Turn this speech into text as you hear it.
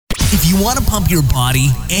If you want to pump your body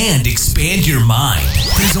and expand your mind,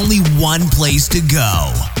 there's only one place to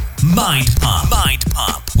go. Mind Pump. Mind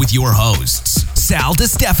Pump with your hosts, Sal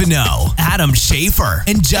DiStefano, Adam Schafer,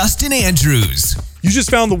 and Justin Andrews. You just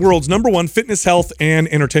found the world's #1 fitness, health, and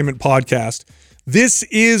entertainment podcast. This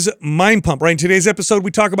is Mind Pump. Right, in today's episode,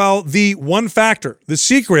 we talk about the one factor, the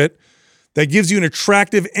secret that gives you an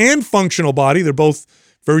attractive and functional body. They're both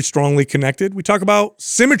very strongly connected. We talk about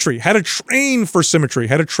symmetry, how to train for symmetry,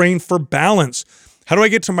 how to train for balance. How do I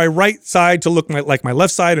get to my right side to look like my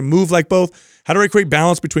left side and move like both? How do I create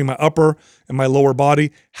balance between my upper and my lower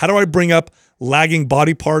body? How do I bring up lagging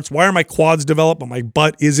body parts? Why are my quads developed but my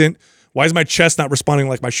butt isn't? Why is my chest not responding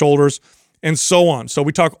like my shoulders? And so on. So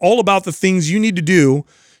we talk all about the things you need to do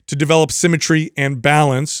to develop symmetry and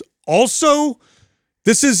balance. Also,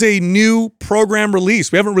 this is a new program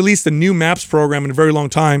release. We haven't released a new MAPS program in a very long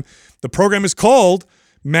time. The program is called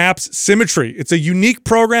MAPS Symmetry. It's a unique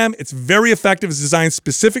program. It's very effective. It's designed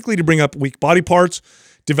specifically to bring up weak body parts,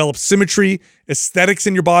 develop symmetry, aesthetics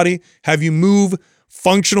in your body, have you move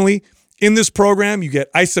functionally. In this program, you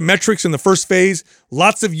get isometrics in the first phase,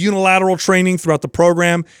 lots of unilateral training throughout the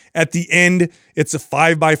program. At the end, it's a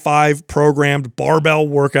 5x5 programmed barbell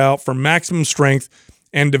workout for maximum strength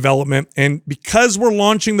and development. And because we're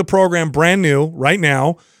launching the program brand new right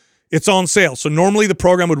now, it's on sale. So normally the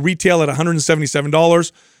program would retail at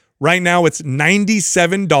 $177. Right now it's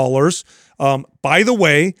 $97. By the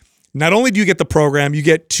way, not only do you get the program, you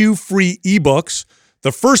get 2 free ebooks.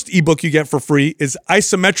 The first ebook you get for free is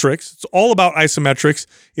Isometrics. It's all about isometrics.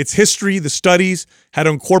 It's history, the studies, how to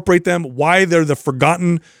incorporate them, why they're the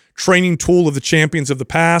forgotten training tool of the champions of the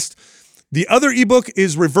past. The other ebook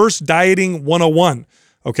is Reverse Dieting 101.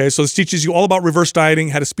 Okay, so this teaches you all about reverse dieting,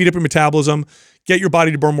 how to speed up your metabolism, get your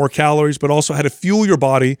body to burn more calories, but also how to fuel your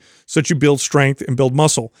body so that you build strength and build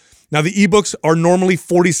muscle. Now, the ebooks are normally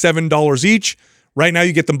 $47 each. Right now,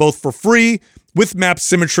 you get them both for free with MAPS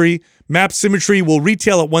Symmetry. MAPS Symmetry will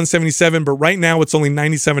retail at $177, but right now it's only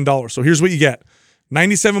 $97. So here's what you get.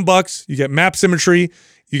 $97, you get MAPS Symmetry,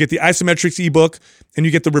 you get the Isometrics ebook, and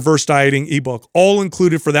you get the Reverse Dieting ebook, all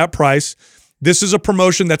included for that price. This is a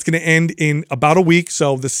promotion that's going to end in about a week.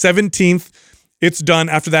 So the 17th, it's done.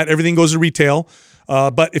 After that, everything goes to retail.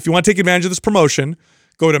 But if you want to take advantage of this promotion,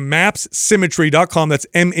 go to mapssymmetry.com. That's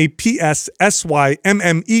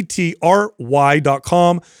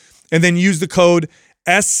MAPSSYMMETRY.com. And then use the code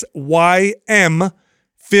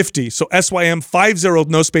SYM50. So SYM50,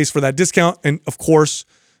 no space for that discount. And of course,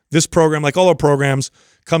 this program, like all our programs,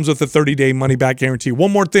 comes with a 30-day money-back guarantee.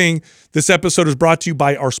 One more thing, this episode is brought to you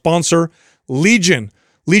by our sponsor, Legion.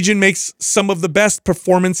 Legion makes some of the best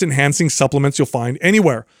performance-enhancing supplements you'll find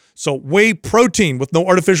anywhere. So whey protein with no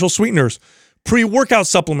artificial sweeteners, pre-workout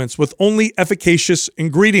supplements with only efficacious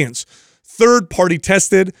ingredients, third-party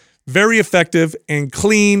tested, very effective and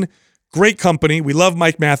clean, great company. We love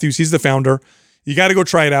Mike Matthews. He's the founder. You got to go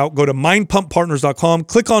try it out. Go to mindpumppartners.com,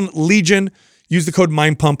 click on Legion, use the code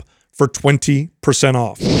MINDPUMP for 20%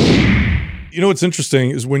 off. You know what's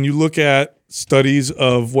interesting is when you look at studies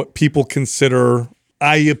of what people consider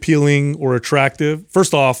eye-appealing or attractive,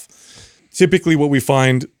 first off, typically what we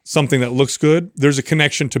find, something that looks good, there's a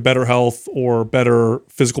connection to better health or better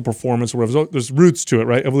physical performance or whatever. There's roots to it,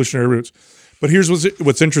 right? Evolutionary roots. But here's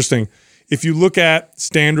what's interesting. If you look at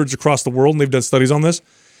standards across the world, and they've done studies on this,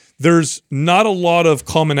 there's not a lot of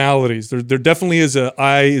commonalities. There definitely is a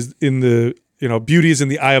eye is in the, beauty is in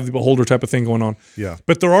the eye of the beholder type of thing going on. Yeah.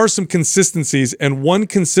 But there are some consistencies, and one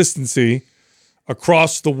consistency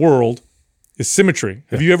across the world is symmetry.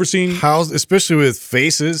 Have you ever seen especially with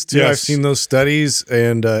faces too? Yes. I've seen those studies,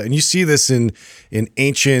 and you see this in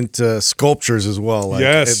ancient sculptures as well. Like,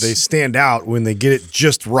 yes, they stand out when they get it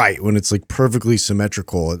just right. When it's like perfectly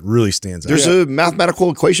symmetrical, it really stands out. There's a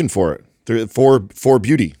mathematical equation for it. For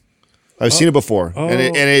beauty. I've seen it before, and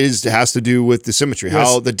it has to do with the symmetry,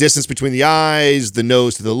 how the distance between the eyes, the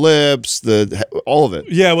nose to the lips, all of it.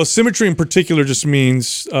 Yeah, well, symmetry in particular just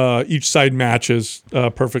means each side matches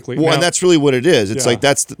perfectly. Well, and that's really what it is. It's like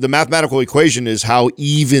that's the mathematical equation is how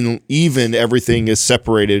even everything is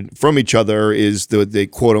separated from each other is they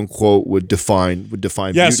quote unquote would define.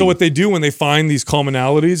 Yeah. Beauty. So what they do when they find these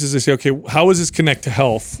commonalities is they say, okay, how does this connect to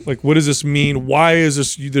health? Like, what does this mean? Why is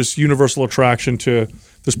this universal attraction to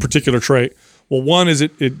this particular trait? Well, one is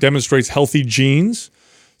it demonstrates healthy genes.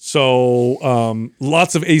 So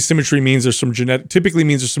lots of asymmetry means there's some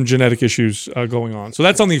genetic issues going on. So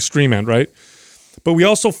that's on the extreme end, right? But we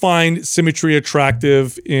also find symmetry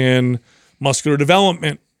attractive in muscular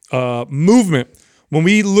development, movement. When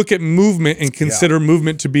we look at movement and consider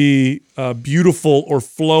movement to be beautiful or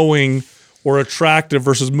flowing or attractive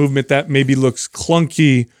versus movement that maybe looks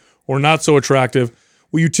clunky or not so attractive,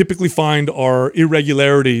 what you typically find are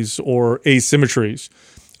irregularities or asymmetries.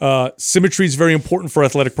 Symmetry is very important for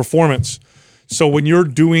athletic performance. So when you're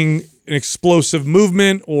doing an explosive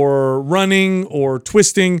movement or running or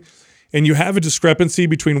twisting, and you have a discrepancy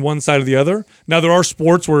between one side or the other. Now, there are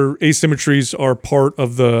sports where asymmetries are part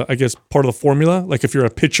of the formula. Like if you're a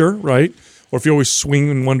pitcher, right? Or if you always swing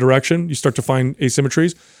in one direction, you start to find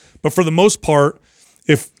asymmetries. But for the most part,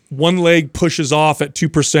 if one leg pushes off at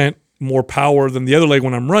 2% more power than the other leg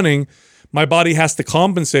when I'm running, my body has to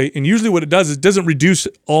compensate. And usually what it does is it doesn't reduce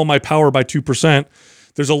all my power by 2%.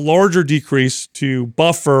 There's a larger decrease to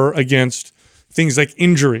buffer against things like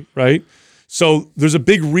injury, right? So there's a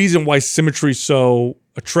big reason why symmetry is so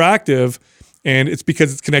attractive, and it's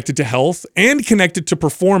because it's connected to health and connected to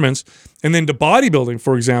performance. And then to bodybuilding,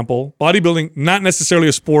 for example, bodybuilding, not necessarily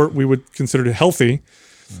a sport we would consider healthy,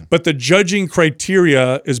 but the judging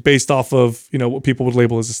criteria is based off of, what people would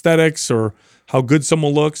label as aesthetics or how good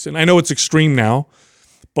someone looks. And I know it's extreme now,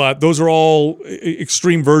 but those are all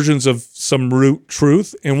extreme versions of some root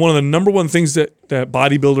truth. And one of the number one things that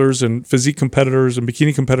bodybuilders and physique competitors and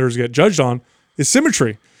bikini competitors get judged on is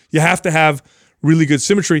symmetry. You have to have really good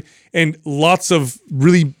symmetry. And lots of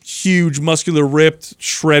really huge, muscular, ripped,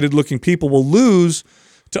 shredded looking people will lose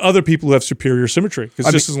to other people who have superior symmetry because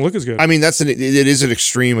it just doesn't look as good. I mean, it is an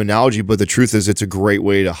extreme analogy, but the truth is it's a great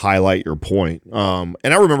way to highlight your point. And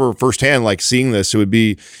I remember firsthand, like seeing this, it would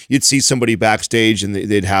be, you'd see somebody backstage and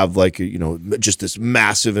they'd have like, just this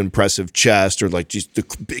massive, impressive chest or like just the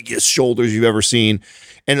biggest shoulders you've ever seen.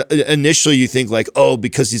 And initially you think like, oh,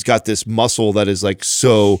 because he's got this muscle that is like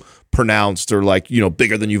so pronounced or like,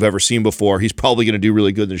 bigger than you've ever seen before, he's probably going to do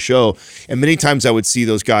really good in the show. And many times I would see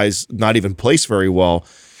those guys not even place very well.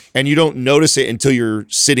 And you don't notice it until you're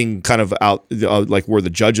sitting kind of out like where the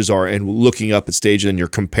judges are and looking up at stage and you're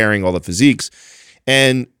comparing all the physiques.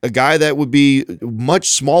 And a guy that would be much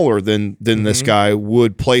smaller than this guy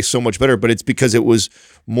would play so much better, but it's because it was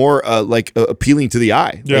more appealing to the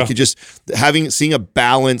eye. Yeah. Like it just seeing a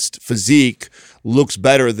balanced physique looks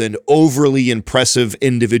better than overly impressive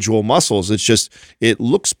individual muscles. It's just, it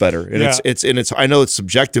looks better. And it's I know it's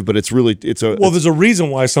subjective, but there's a reason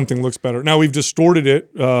why something looks better. Now we've distorted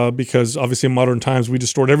it because obviously in modern times we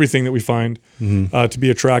distort everything that we find to be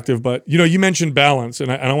attractive. But you mentioned balance,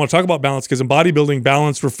 and I want to talk about balance because in bodybuilding,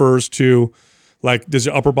 balance refers to like, does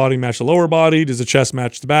your upper body match the lower body? Does the chest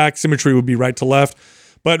match the back? Symmetry would be right to left.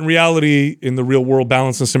 But in reality, in the real world,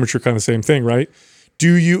 balance and symmetry are kind of the same thing, right?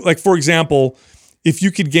 Do you, like, for example, if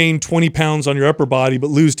you could gain 20 pounds on your upper body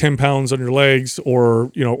but lose 10 pounds on your legs,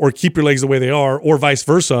 or keep your legs the way they are, or vice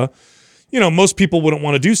versa, most people wouldn't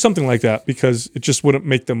want to do something like that because it just wouldn't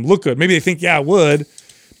make them look good. Maybe they think, yeah, it would,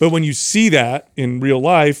 but when you see that in real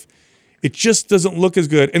life, it just doesn't look as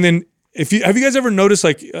good. And then have you guys ever noticed,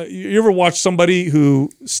 like, you ever watch somebody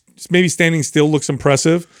who maybe standing still looks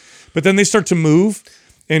impressive, but then they start to move?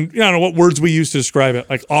 And I don't know what words we use to describe it,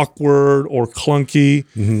 like awkward or clunky.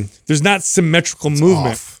 There's not symmetrical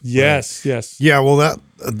movement. Off. Yes, right. Yes. Yeah, well,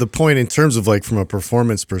 the point in terms of like from a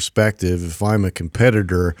performance perspective, if I'm a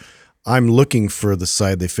competitor, I'm looking for the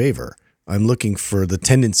side they favor. I'm looking for the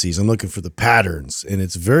tendencies. I'm looking for the patterns. And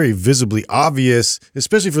it's very visibly obvious,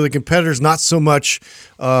 especially for the competitors, not so much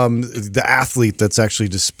the athlete that's actually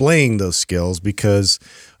displaying those skills, because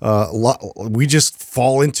we just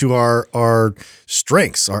fall into our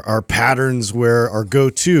strengths, our patterns, where our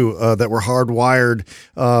go-to that we're hardwired,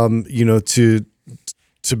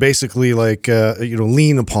 to basically like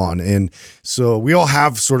lean upon. And so we all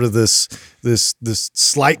have sort of this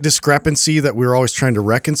slight discrepancy that we're always trying to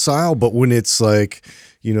reconcile, but when it's like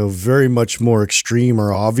very much more extreme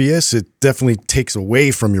or obvious, it definitely takes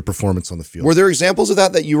away from your performance on the field. Were there examples of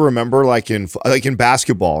that you remember, like in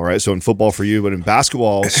basketball, right? So in football for you, but in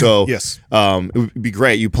basketball, so yes, it would be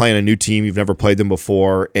great. You play in a new team, you've never played them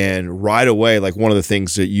before, and right away, like one of the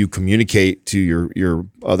things that you communicate to your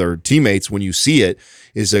other teammates when you see it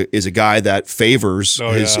is a guy that favors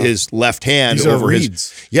his left hand over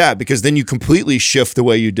his. Yeah, because then you completely shift the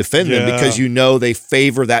way you defend them, because they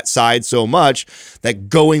favor that side so much that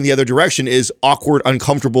going the other direction is awkward,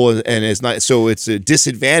 uncomfortable, and it's not. So it's a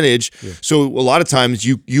disadvantage. Yeah. So a lot of times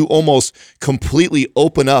you almost completely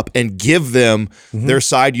open up and give them their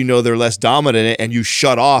side. They're less dominant, and you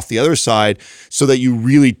shut off the other side so that you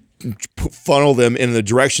really funnel them in the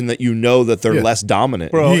direction that that they're less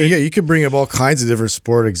dominant. Bro, you could bring up all kinds of different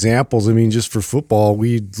sport examples. I mean, just for football,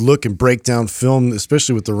 we look and break down film,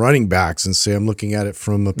 especially with the running backs, and say I'm looking at it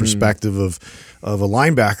from a perspective of a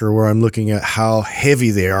linebacker, where I'm looking at how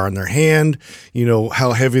heavy they are on their hand,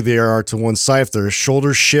 how heavy they are to one side, if their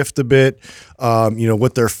shoulders shift a bit,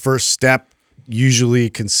 what their first step usually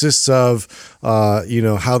consists of,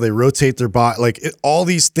 how they rotate their body. Like all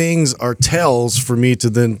these things are tells for me to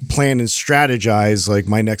then plan and strategize like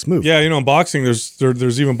my next move. Yeah, in boxing,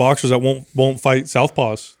 there's even boxers that won't fight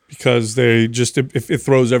southpaws because they just it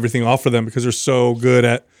throws everything off for them because they're so good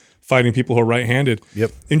at fighting people who are right-handed.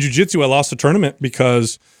 Yep. In jiu-jitsu, I lost a tournament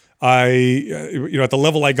because at the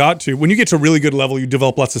level I got to, when you get to a really good level, you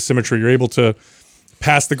develop lots of symmetry. You're able to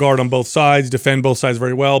pass the guard on both sides, defend both sides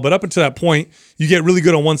very well. But up until that point, you get really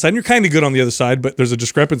good on one side, and you're kind of good on the other side, but there's a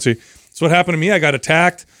discrepancy. So what happened to me, I got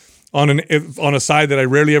attacked on a side that I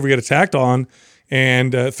rarely ever get attacked on,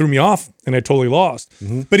 and threw me off, and I totally lost.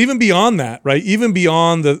 Mm-hmm. But even beyond that, right, even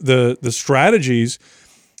beyond the strategies,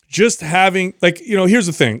 just having, here's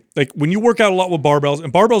the thing. Like when you work out a lot with barbells,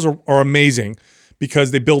 and barbells are amazing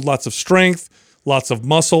because they build lots of strength, lots of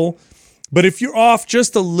muscle. But if you're off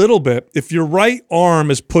just a little bit, if your right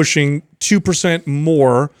arm is pushing 2%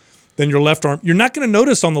 more than your left arm, you're not going to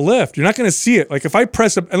notice on the lift. You're not going to see it. Like if I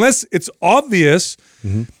press up, unless it's obvious,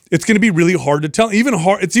 it's going to be really hard to tell.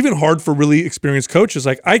 It's even hard for really experienced coaches.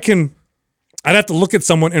 Like I'd have to look at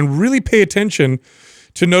someone and really pay attention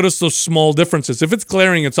to notice those small differences. If it's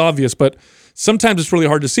glaring, it's obvious, but sometimes it's really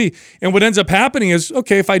hard to see. And what ends up happening is,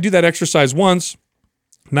 okay, if I do that exercise once,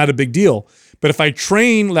 not a big deal. But if I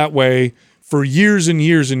train that way for years and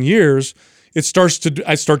years and years, I start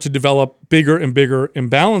to develop bigger and bigger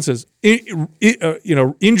imbalances.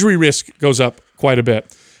 Injury risk goes up quite a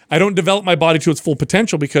bit. I don't develop my body to its full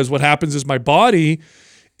potential because what happens is my body,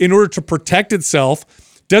 in order to protect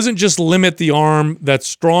itself, doesn't just limit the arm that's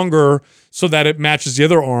stronger so that it matches the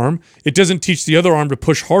other arm. It doesn't teach the other arm to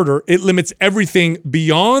push harder. It limits everything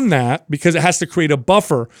beyond that because it has to create a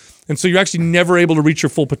buffer. And so you're actually never able to reach your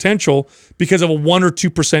full potential because of a 1 or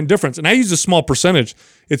 2% difference. And I use a small percentage.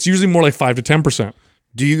 It's usually more like 5 to 10%.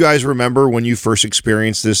 Do you guys remember when you first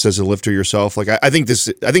experienced this as a lifter yourself? Like I think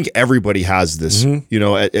everybody has this,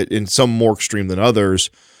 in some more extreme than others.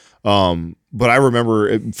 But I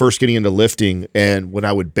remember first getting into lifting, and when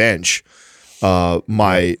I would bench,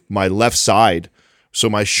 my left side, so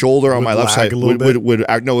my shoulder on my left side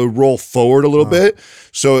would roll forward a little bit.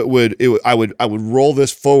 So I would roll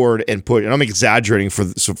this forward and and I'm exaggerating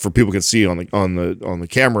for people can see on the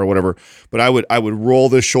camera or whatever, but I would roll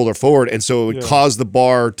this shoulder forward, and so it would cause the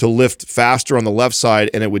bar to lift faster on the left side,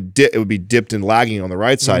 and it would be dipped and lagging on the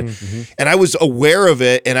right side. Mm-hmm. And I was aware of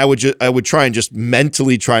it, and I would try and just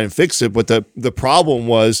mentally try and fix it, but the problem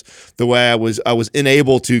was the way I was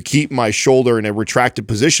unable to keep my shoulder in a retracted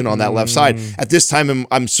position on that left side. At this time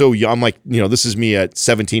I'm so young. I'm like, this is me at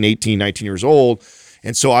 17, 18, 19 years old.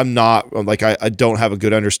 And so I'm not like, I don't have a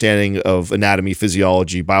good understanding of anatomy,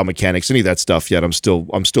 physiology, biomechanics, any of that stuff yet. I'm still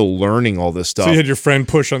learning all this stuff. So you had your friend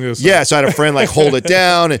push on the other side. Yeah. So I had a friend like hold it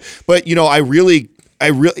down. But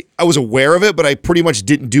I was aware of it, but I pretty much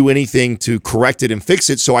didn't do anything to correct it and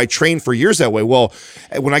fix it. So I trained for years that way. Well,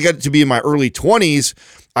 when I got to be in my early 20s,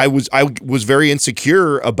 I was very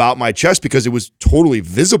insecure about my chest because it was totally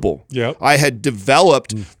visible. Yep. I had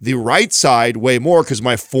developed the right side way more because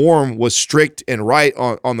my form was strict and right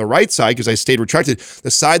on the right side because I stayed retracted.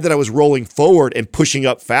 The side that I was rolling forward and pushing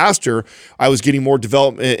up faster, I was getting more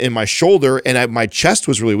development in my shoulder, and my chest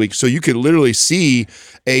was really weak. So you could literally see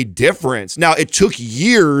a difference. Now, it took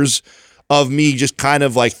years of me just kind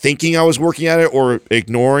of like thinking I was working at it or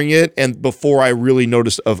ignoring it, and before I really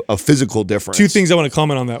noticed a physical difference. Two things I want to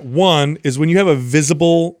comment on that. One is when you have a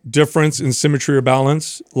visible difference in symmetry or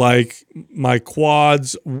balance, like my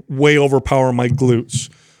quads way overpower my glutes,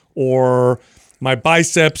 or my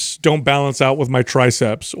biceps don't balance out with my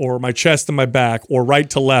triceps, or my chest and my back, or right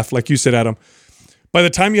to left, like you said, Adam. By the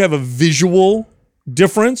time you have a visual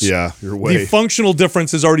difference, the functional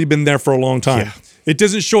difference has already been there for a long time. Yeah. It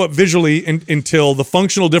doesn't show up visually until the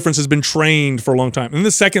functional difference has been trained for a long time. And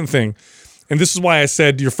the second thing, and this is why I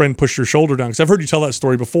said your friend pushed your shoulder down, because I've heard you tell that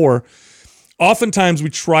story before. Oftentimes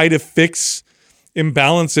we try to fix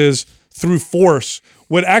imbalances through force.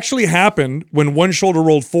 What actually happened when one shoulder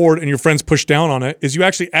rolled forward and your friends pushed down on it is you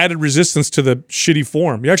actually added resistance to the shitty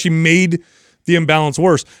form. You actually made the imbalance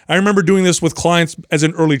worse. I remember doing this with clients as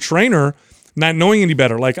an early trainer, not knowing any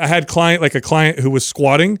better. Like I had a client who was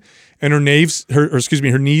squatting and her knees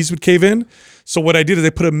would cave in. So what I did is I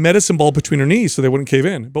put a medicine ball between her knees so they wouldn't cave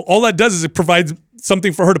in. But all that does is it provides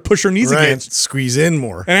something for her to push her knees against. Squeeze in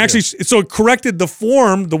more. And actually, so it corrected the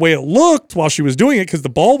form the way it looked while she was doing it because the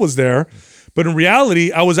ball was there. But in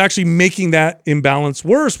reality, I was actually making that imbalance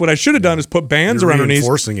worse. What I should have done is put bands around her knees,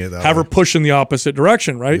 have her push in the opposite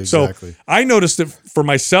direction, right? Exactly. So I noticed it for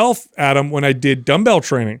myself, Adam, when I did dumbbell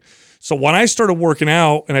training. So when I started working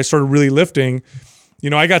out and I started really lifting,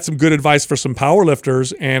 I got some good advice for some power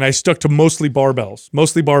lifters, and I stuck to mostly barbells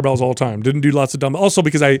all the time. Didn't do lots of dumbbells. Also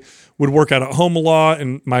because I would work out at home a lot,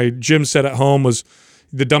 and my gym set at home was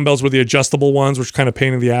the dumbbells were the adjustable ones, which kind of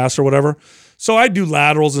pain in the ass or whatever. So I do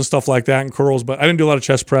laterals and stuff like that and curls, but I didn't do a lot of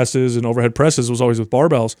chest presses and overhead presses. It was always with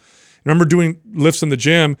barbells. I remember doing lifts in the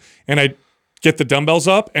gym, and I'd get the dumbbells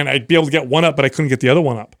up, and I'd be able to get one up, but I couldn't get the other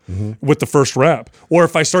one up with the first rep. Or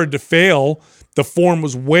if I started to fail, the form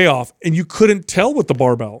was way off, and you couldn't tell with the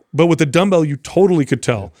barbell. But with the dumbbell, you totally could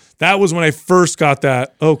tell. That was when I first got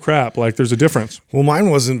that, oh crap, like there's a difference. Well, mine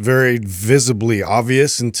wasn't very visibly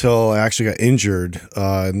obvious until I actually got injured.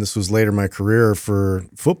 And this was later in my career for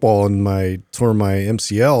football, and tore my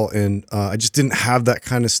MCL. And I just didn't have that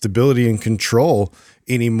kind of stability and control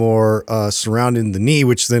anymore surrounding the knee,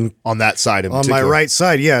 which then on that side on my right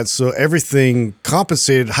side. Yeah. So everything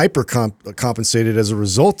hyper compensated as a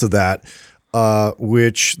result of that.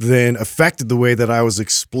 Which then affected the way that I was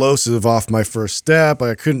explosive off my first step.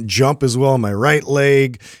 I couldn't jump as well on my right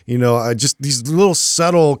leg. These little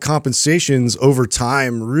subtle compensations over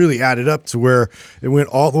time really added up to where it went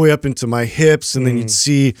all the way up into my hips, and then you'd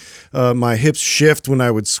see my hips shift when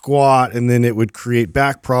I would squat, and then it would create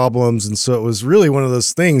back problems. And so it was really one of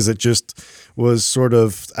those things that just was sort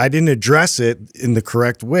of, I didn't address it in the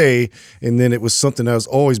correct way, and then it was something I was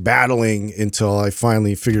always battling until I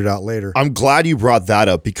finally figured it out later. I'm glad you brought that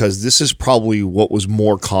up, because this is probably what was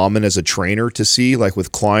more common as a trainer to see, like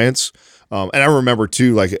with clients. And I remember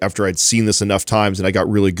too, like after I'd seen this enough times and I got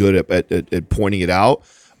really good at pointing it out,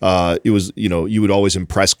 it was, you would always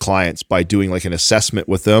impress clients by doing like an assessment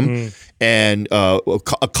with them. And a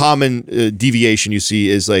common deviation you see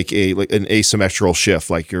is like an asymmetrical shift,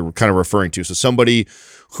 like you're kind of referring to. So somebody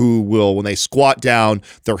who will, when they squat down,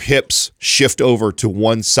 their hips shift over to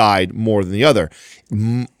one side more than the other.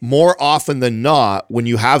 More often than not, when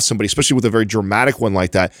you have somebody, especially with a very dramatic one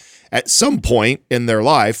like that, at some point in their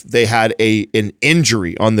life, they had an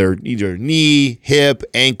injury on their either knee, hip,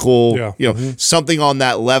 ankle, something on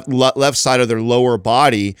that left side of their lower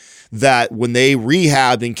body, that when they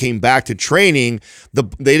rehabbed and came back to training,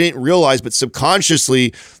 they didn't realize, but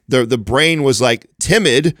subconsciously the brain was like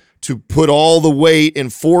timid to put all the weight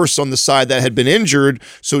and force on the side that had been injured.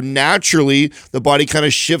 So naturally, the body kind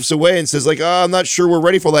of shifts away and says like, oh, I'm not sure we're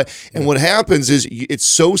ready for that. And what happens is it's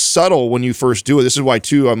so subtle when you first do it. This is why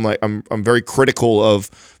too, I'm very critical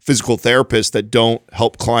of physical therapists that don't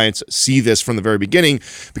help clients see this from the very beginning,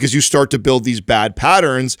 because you start to build these bad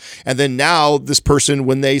patterns. And then now this person,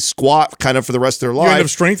 when they squat kind of for the rest of their life, you end up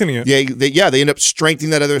strengthening it. They end up strengthening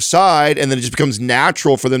that other side, and then it just becomes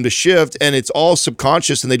natural for them to shift, and it's all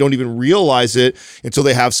subconscious, and they don't even realize it until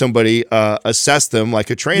they have somebody assess them like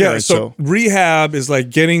a trainer. Yeah, so rehab is like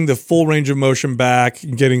getting the full range of motion back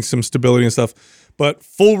and getting some stability and stuff. But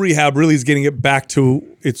full rehab really is getting it back to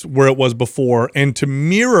where it was before, and to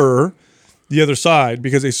mirror the other side,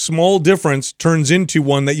 because a small difference turns into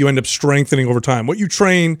one that you end up strengthening over time. What you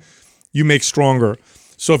train, you make stronger.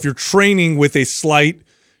 So if you're training with a slight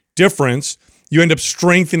difference, you end up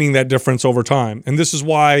strengthening that difference over time. And this is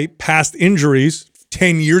why past injuries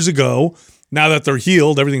 10 years ago, now that they're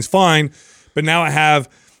healed, everything's fine, but now I have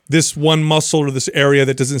this one muscle or this area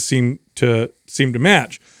that doesn't seem to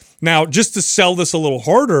match. Now, just to sell this a little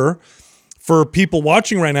harder for people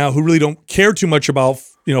watching right now who really don't care too much about,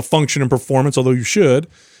 function and performance, although you should,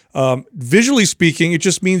 visually speaking, it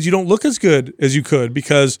just means you don't look as good as you could,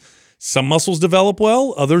 because some muscles develop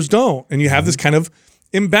well, others don't. And you have this kind of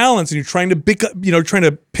imbalance, and you're trying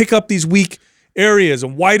to pick up these weak areas.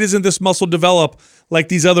 And why doesn't this muscle develop like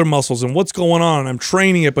these other muscles? And what's going on? I'm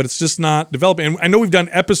training it, but it's just not developing. And I know we've done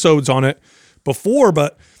episodes on it before,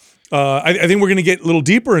 but I think we're going to get a little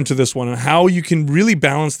deeper into this one, and how you can really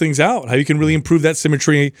balance things out, how you can really improve that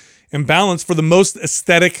symmetry and balance for the most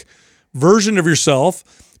aesthetic version of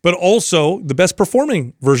yourself, but also the best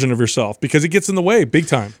performing version of yourself, because it gets in the way big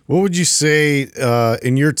time. What would you say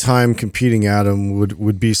in your time competing, Adam,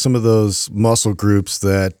 would be some of those muscle groups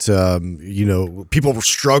that, people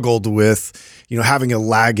struggled with, having a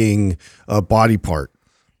lagging body part?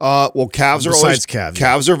 Well, calves are always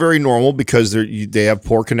calves are very normal, because they have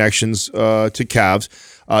poor connections to calves.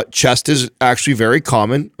 Chest is actually very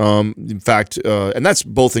common. In fact, and that's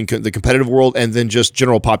both in the competitive world and then just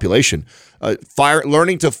general population.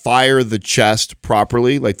 Learning to fire the chest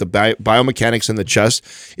properly, like the biomechanics in the chest,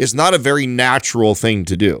 is not a very natural thing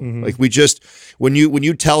to do. Like when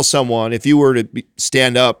you tell someone, if you were to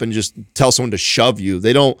stand up and just tell someone to shove you,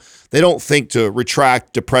 they don't They don't think to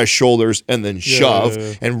retract, depress shoulders, and then shove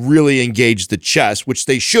and really engage the chest, which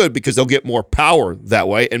they should because they'll get more power that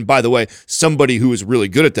way. And by the way, somebody who is really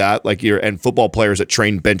good at that, like and football players that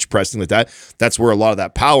train bench pressing like that, that's where a lot of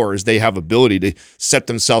that power is. They have ability to set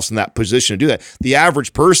themselves in that position to do that. The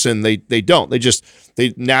average person, they don't.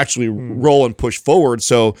 They naturally roll and push forward.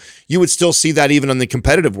 So you would still see that even in the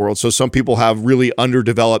competitive world. So some people have really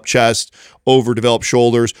underdeveloped chest, overdeveloped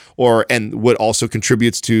shoulders, and what also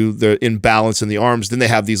contributes to the imbalance in the arms. Then they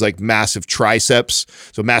have these like massive triceps,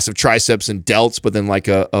 so massive triceps and delts, but then like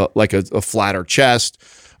a flatter chest.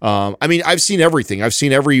 I mean, I've seen everything. I've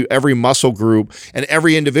seen every muscle group, and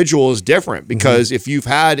every individual is different because if you've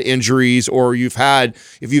had injuries or if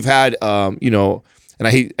you've had and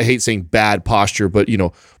I hate saying bad posture, but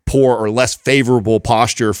poor or less favorable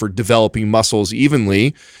posture for developing muscles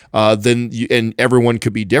evenly, and everyone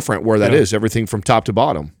could be different where that is, everything from top to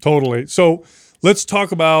bottom. Totally. So let's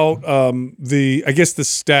talk about the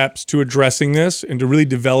steps to addressing this and to really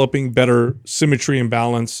developing better symmetry and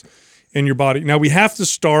balance in your body. Now, we have to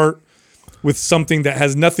start with something that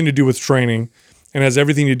has nothing to do with training and has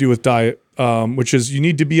everything to do with diet, which is you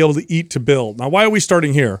need to be able to eat to build. Now, why are we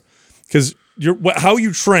starting here? Because how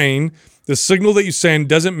you train, the signal that you send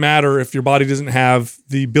doesn't matter if your body doesn't have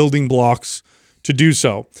the building blocks to do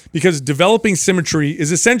so. Because developing symmetry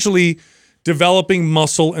is essentially developing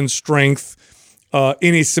muscle and strength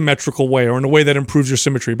in a symmetrical way or in a way that improves your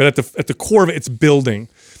symmetry. But at the core of it, it's building.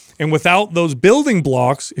 And without those building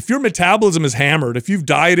blocks, if your metabolism is hammered, if you've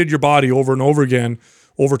dieted your body over and over again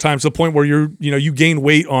over time to the point where you gain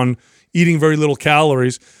weight on eating very little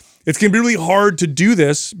calories, it's going to be really hard to do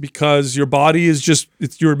this because your body is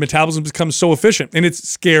your metabolism becomes so efficient and it's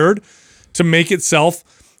scared to make itself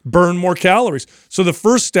burn more calories. So the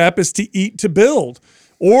first step is to eat to build.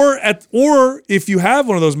 Or if you have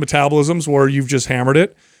one of those metabolisms where you've just hammered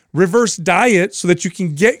it, reverse diet so that you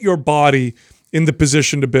can get your body in the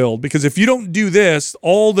position to build. Because if you don't do this,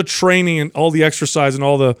 all the training and all the exercise and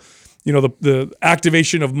all the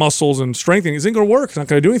activation of muscles and strengthening isn't going to work. It's not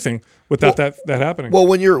going to do anything without that happening. Well,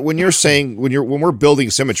 when we're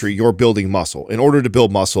building symmetry, you're building muscle. In order to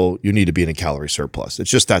build muscle, you need to be in a calorie surplus.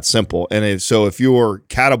 It's just that simple. And so if you're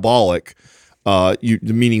catabolic,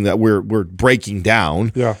 meaning that we're breaking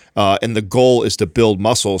down, and the goal is to build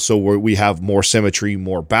muscle, so we have more symmetry,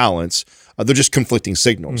 more balance. They're just conflicting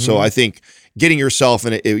signals. So I think getting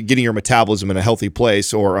your metabolism in a healthy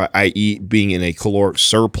place, or i.e., being in a caloric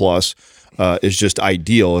surplus, is just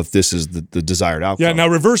ideal if this is the desired outcome. Yeah. Now,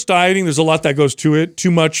 reverse dieting, there's a lot that goes to it.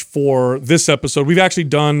 Too much for this episode. We've actually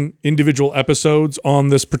done individual episodes on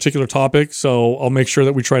this particular topic, so I'll make sure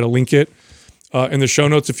that we try to link it in the show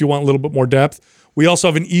notes if you want a little bit more depth. We also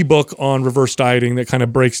have an ebook on reverse dieting that kind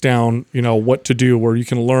of breaks down, what to do, where you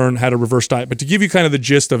can learn how to reverse diet. But to give you kind of the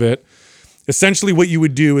gist of it, essentially what you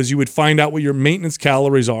would do is you would find out what your maintenance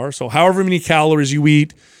calories are. So however many calories you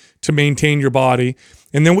eat to maintain your body.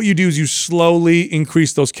 And then what you do is you slowly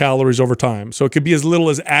increase those calories over time. So it could be as little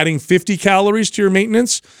as adding 50 calories to your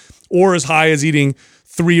maintenance, or as high as eating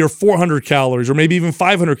 300 or 400 calories, or maybe even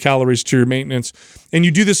 500 calories to your maintenance. And you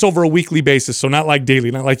do this over a weekly basis. So not like daily,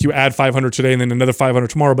 not like you add 500 today and then another 500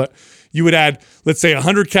 tomorrow, but you would add, let's say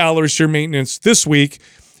 100 calories to your maintenance this week.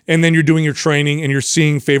 And then you're doing your training and you're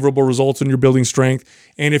seeing favorable results and you're building strength.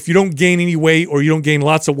 And if you don't gain any weight or you don't gain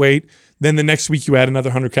lots of weight, then the next week you add another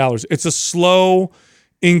 100 calories. It's a slow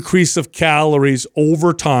increase of calories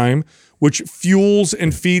over time, which fuels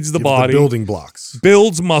and feeds the body. The building blocks.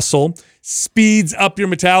 Builds muscle, speeds up your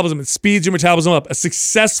metabolism. It speeds your metabolism up. A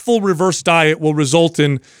successful reverse diet will result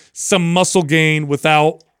in some muscle gain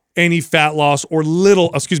without any fat loss, or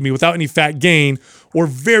without any fat gain, or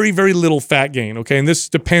very, very little fat gain. Okay. And this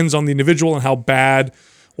depends on the individual and how bad,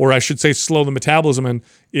 or I should say slow, the metabolism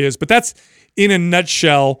is. But that's in a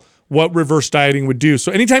nutshell what reverse dieting would do.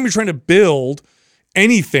 So anytime you're trying to build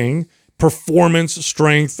anything, performance,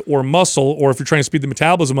 strength, or muscle, or if you're trying to speed the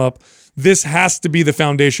metabolism up, this has to be the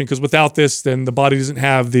foundation, because without this, then the body doesn't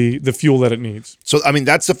have the fuel that it needs. So, I mean,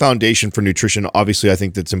 that's the foundation for nutrition. Obviously, I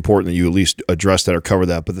think that's important that you at least address that or cover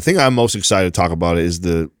that. But the thing I'm most excited to talk about is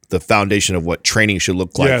the foundation of what training should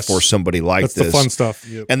look like for somebody like this. That's the fun stuff.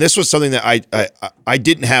 Yep. And this was something that I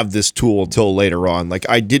didn't have this tool until later on. Like,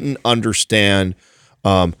 I didn't understand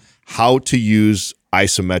how to use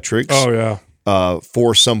isometrics. Oh, yeah.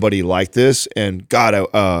 For somebody like this, and God,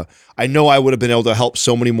 I know I would have been able to help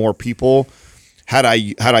so many more people had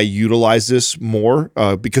I utilized this more,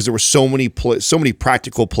 because there were so many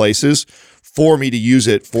practical places for me to use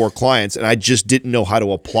it for clients, and I just didn't know how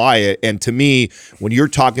to apply it. And to me, when you're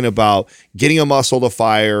talking about getting a muscle to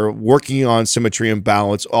fire, working on symmetry and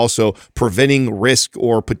balance, also preventing risk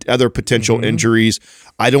or other potential injuries,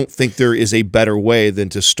 I don't think there is a better way than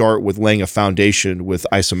to start with laying a foundation with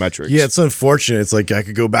isometrics. Yeah, it's unfortunate. It's like I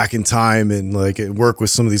could go back in time and like work with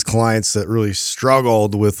some of these clients that really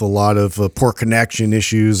struggled with a lot of poor connection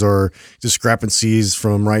issues or discrepancies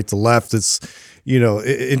from right to left. It's, you know,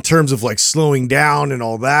 in terms of like slowing down and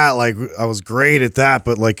all that, like I was great at that,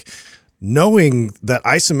 but like knowing that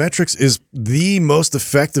isometrics is the most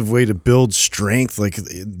effective way to build strength, like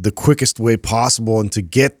the quickest way possible, and to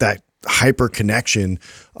get that hyper connection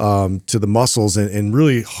to the muscles and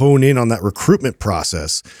really hone in on that recruitment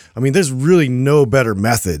process. I mean, there's really no better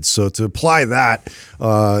method. So to apply that,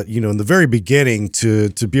 you know, in the very beginning to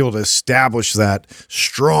be able to establish that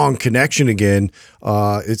strong connection again,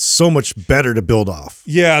 it's so much better to build off.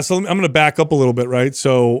 Yeah, so I'm going to back up a little bit, right?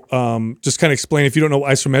 So just kind of explain if you don't know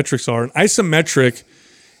what isometrics are. An isometric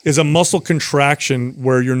is a muscle contraction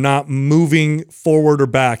where you're not moving forward or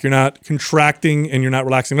back. You're not contracting and you're not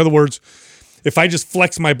relaxing. In other words, if I just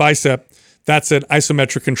flex my bicep, that's an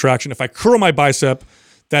isometric contraction. If I curl my bicep,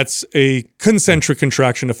 that's a concentric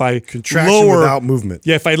contraction. If I Contraction without movement.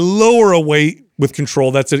 Yeah, if I lower a weight with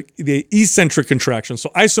control, that's the eccentric contraction. So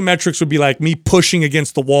isometrics would be like me pushing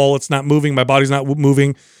against the wall. It's not moving. My body's not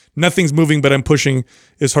moving. Nothing's moving, but I'm pushing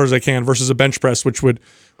as hard as I can, versus a bench press,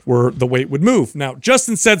 where the weight would move. Now,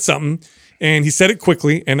 Justin said something, and he said it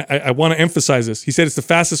quickly, and I want to emphasize this. He said it's the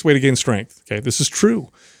fastest way to gain strength. Okay, this is true.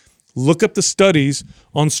 Look up the studies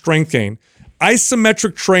on strength gain.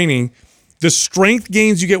 Isometric training, the strength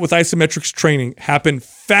gains you get with isometric training happen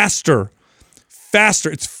faster.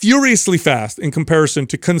 It's furiously fast in comparison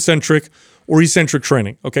to concentric or eccentric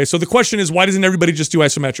training. Okay, so the question is, why doesn't everybody just do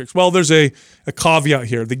isometrics? Well, there's a caveat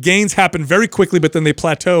here. The gains happen very quickly, but then they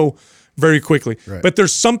plateau very quickly. Right. But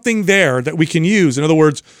there's something there that we can use. In other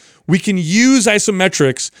words, we can use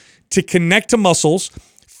isometrics to connect to muscles,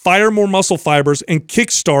 fire more muscle fibers, and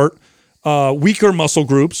kickstart weaker muscle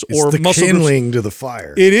groups It's or the muscle kindling groups. to the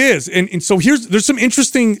fire. It is. And so there's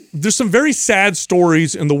some very sad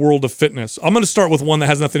stories in the world of fitness. I'm going to start with one that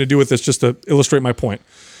has nothing to do with this, just to illustrate my point.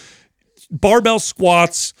 Barbell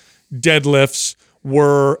squats, deadlifts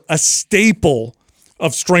were a staple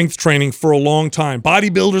of strength training for a long time.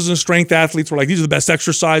 Bodybuilders and strength athletes were like, these are the best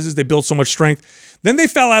exercises. They build so much strength. Then they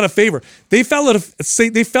fell out of favor. They fell out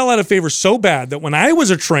of favor so bad that when I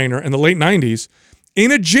was a trainer in the late 90s,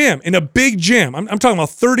 in a gym, in a big gym, I'm talking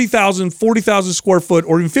about 30,000, 40,000 square foot,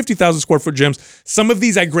 or even 50,000 square foot gyms. Some of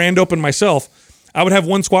these I grand opened myself. I would have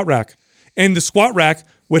one squat rack, and the squat rack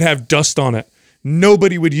would have dust on it.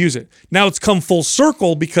 Nobody would use it. Now it's come full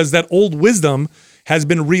circle because that old wisdom has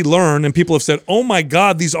been relearned, and people have said, oh my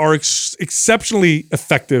God, these are exceptionally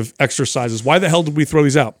effective exercises. Why the hell did we throw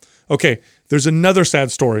these out? Okay, there's another sad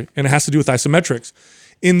story, and it has to do with isometrics.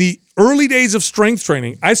 In the early days of strength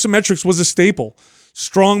training, isometrics was a staple.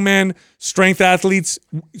 Strongmen, strength athletes,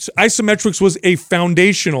 isometrics was a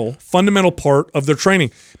fundamental part of their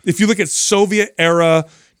training. If you look at Soviet era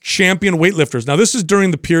champion weightlifters, now this is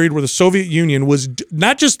during the period where the Soviet Union was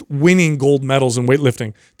not just winning gold medals in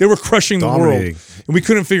weightlifting, they were crushing the world, and we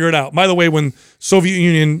couldn't figure it out. By the way, when Soviet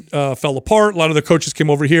Union fell apart, a lot of the coaches came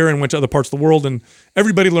over here and went to other parts of the world, and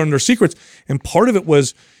everybody learned their secrets, and part of it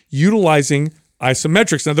was utilizing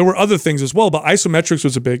isometrics. Now, there were other things as well, but isometrics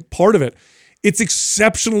was a big part of it. It's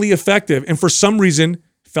exceptionally effective, and for some reason,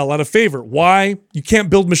 fell out of favor. Why? You can't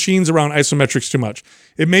build machines around isometrics too much.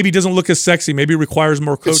 It maybe doesn't look as sexy. Maybe it requires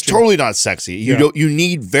more coaching. It's totally not sexy. You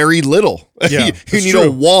need very little. Yeah, you need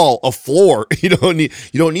a wall, a floor. You don't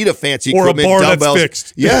need a fancy or equipment, a bar dumbbells. that's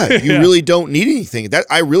fixed. Yeah, you really don't need anything.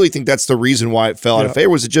 I really think that's the reason why it fell out of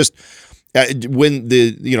favor. Was it just when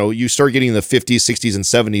you start getting the 50s, 60s, and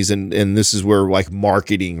 70s, and this is where like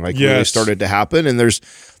marketing really started to happen, and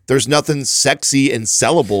there's nothing sexy and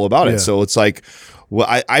sellable about it. So it's like, well,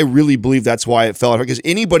 I really believe that's why it fell out, because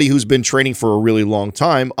anybody who's been training for a really long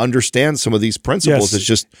time understands some of these principles. It's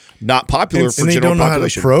just not popular for and general they don't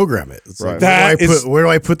population. know how to program it. It's Right. like, where do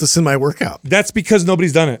I put this in my workout? That's because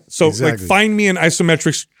nobody's done it. So like, find me an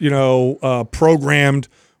isometrics, programmed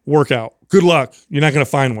workout. Good luck. You're not going to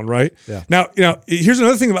find one, right? Yeah. Now, here's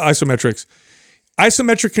another thing about isometrics.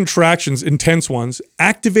 Isometric contractions, intense ones,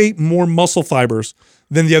 activate more muscle fibers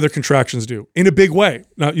than the other contractions do in a big way.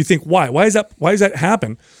 Now you think, why? Why does that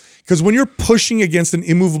happen? Because when you're pushing against an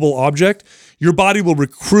immovable object, your body will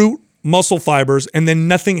recruit muscle fibers and then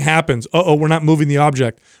nothing happens. Uh-oh, we're not moving the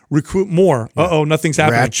object. Recruit more. Uh-oh, nothing's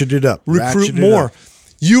happening. Ratchet it up. Recruit Ratchet it more. up.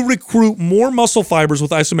 You recruit more muscle fibers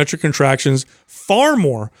with isometric contractions, far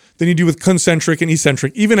more than you do with concentric and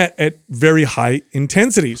eccentric, even at very high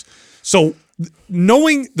intensities. So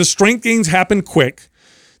knowing the strength gains happen quick,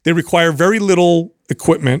 they require very little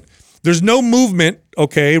equipment. There's no movement,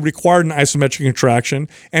 required in isometric contraction,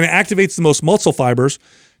 and it activates the most muscle fibers.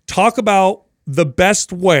 Talk about the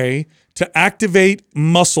best way to activate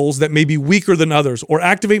muscles that may be weaker than others, or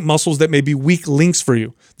activate muscles that may be weak links for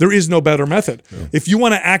you. There is no better method. Yeah. If you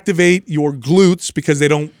want to activate your glutes because they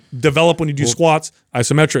don't develop when you do squats,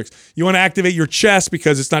 isometrics. You want to activate your chest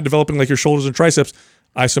because it's not developing like your shoulders and triceps,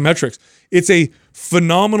 isometrics. It's a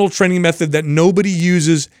phenomenal training method that nobody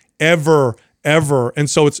uses ever. And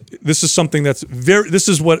so this is something that's this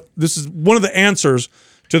is one of the answers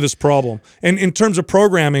to this problem. And in terms of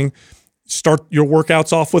programming, start your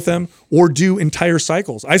workouts off with them or do entire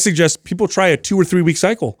cycles. I suggest people try a 2 or 3 week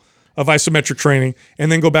cycle of isometric training and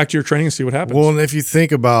then go back to your training and see what happens. Well, and if you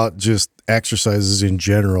think about just exercises in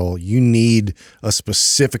general, you need a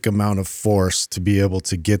specific amount of force to be able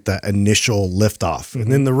to get that initial lift off. Mm-hmm.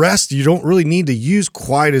 And then the rest, you don't really need to use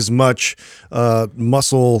quite as much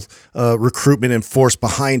muscle recruitment and force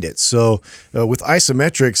behind it. So with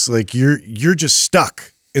isometrics, like you're just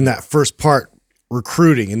stuck in that first part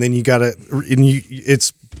recruiting, and then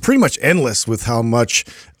it's pretty much endless with how much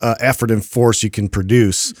effort and force you can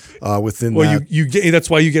produce within that. You get that's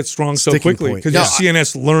why you get strong so quickly, because your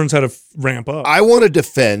CNS learns how to ramp up. I want to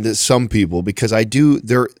defend some people because I do.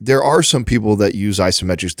 There are some people that use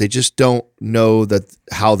isometrics. They just don't know that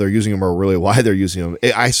how they're using them or really why they're using them.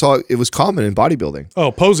 I saw it was common in bodybuilding.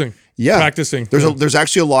 Oh, posing. Yeah, practicing. There's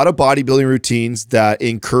actually a lot of bodybuilding routines that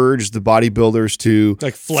encourage the bodybuilders to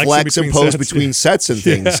like flex and pose between sets and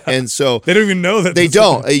things, and so they don't even know that they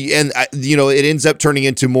don't. And it ends up turning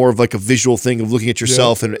into more of like a visual thing of looking at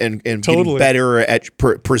yourself and getting better at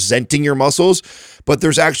presenting your muscles. But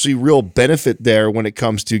there's actually real benefit there when it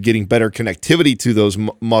comes to getting better connectivity to those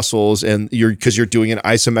muscles, and because you're doing an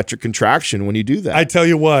isometric contraction when you do that. I tell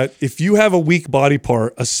you what, if you have a weak body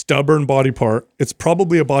part, a stubborn body part, it's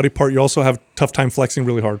probably a body part you also have tough time flexing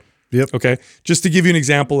really hard. Yep. Okay. Just to give you an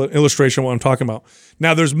example, an illustration of what I'm talking about.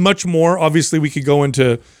 Now, there's much more. Obviously, we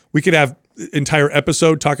could have entire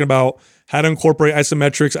episode talking about how to incorporate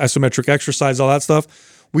isometric exercise, all that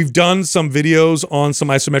stuff. We've done some videos on some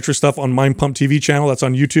isometric stuff on Mind Pump TV channel. That's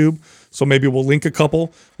on YouTube. So maybe we'll link a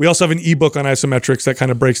couple. We also have an ebook on isometrics that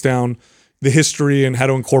kind of breaks down the history and how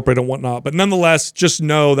to incorporate and whatnot. But nonetheless, just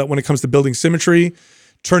know that when it comes to building symmetry,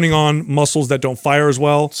 turning on muscles that don't fire as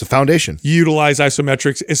well, it's a foundation. Utilize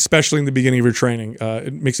isometrics, especially in the beginning of your training.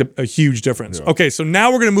 It makes a huge difference. Yeah. Okay, so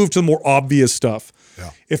now we're going to move to the more obvious stuff.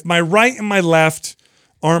 Yeah. If my right and my left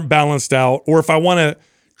aren't balanced out, or if I want to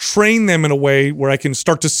train them in a way where I can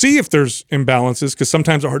start to see if there's imbalances, because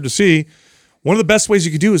sometimes they're hard to see, one of the best ways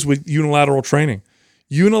you could do is with unilateral training.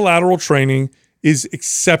 Unilateral training is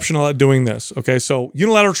exceptional at doing this. Okay, so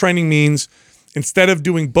unilateral training means instead of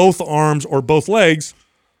doing both arms or both legs,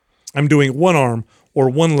 I'm doing one arm or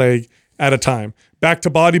one leg at a time. Back to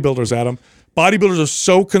bodybuilders, Adam. Bodybuilders are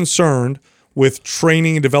so concerned with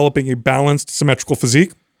training and developing a balanced, symmetrical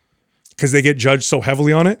physique because they get judged so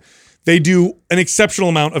heavily on it. They do an exceptional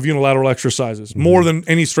amount of unilateral exercises, more than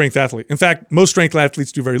any strength athlete. In fact, most strength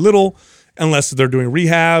athletes do very little unless they're doing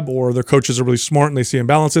rehab or their coaches are really smart and they see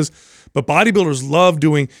imbalances. But bodybuilders love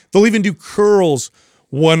they'll even do curls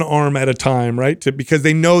one arm at a time, right? Because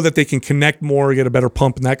they know that they can connect more, get a better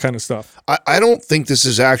pump and that kind of stuff. I don't think this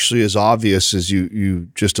is actually as obvious as you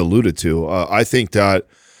just alluded to. I think that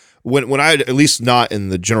when I'd, at least not in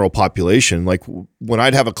the general population, like when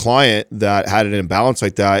I'd have a client that had an imbalance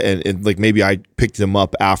like that, and like maybe I picked them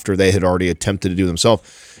up after they had already attempted to do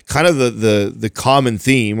themselves, kind of the common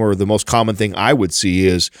theme or the most common thing I would see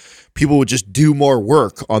is people would just do more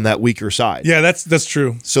work on that weaker side. Yeah, that's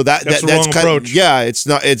true. So that's the wrong approach. It's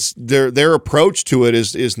not. It's their approach to it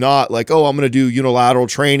is not like, oh, I'm going to do unilateral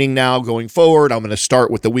training now going forward. I'm going to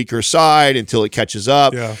start with the weaker side until it catches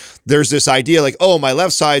up. Yeah. There's this idea like, oh, my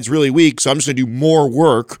left side's really weak, so I'm just going to do more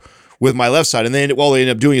work with my left side, and then all they end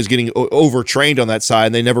up doing is getting overtrained on that side,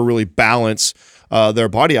 and they never really balance their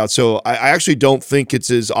body out. So I actually don't think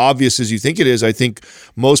it's as obvious as you think it is. I think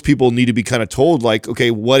most people need to be kind of told, like,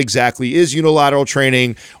 okay, what exactly is unilateral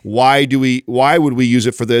training? Why would we use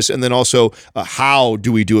it for this? And then also, how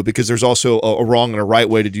do we do it? Because there's also a wrong and a right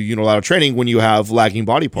way to do unilateral training when you have lagging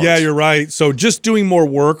body parts. Yeah, you're right. So just doing more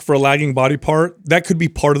work for a lagging body part, that could be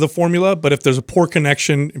part of the formula. But if there's a poor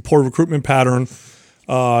connection, poor recruitment pattern,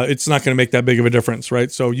 it's not going to make that big of a difference,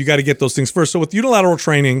 right? So you got to get those things first. So with unilateral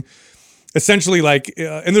training, essentially,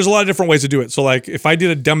 and there's a lot of different ways to do it. So like if I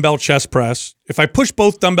did a dumbbell chest press, if I push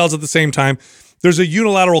both dumbbells at the same time, there's a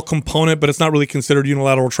unilateral component, but it's not really considered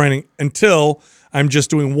unilateral training until I'm just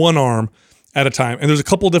doing one arm at a time. And there's a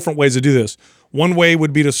couple different ways to do this. One way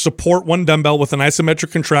would be to support one dumbbell with an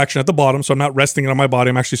isometric contraction at the bottom. So I'm not resting it on my body.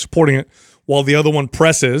 I'm actually supporting it while the other one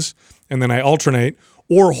presses, and then I alternate,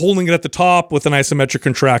 or holding it at the top with an isometric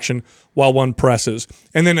contraction while one presses.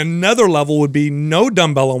 And then another level would be no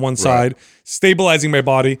dumbbell on one side, stabilizing my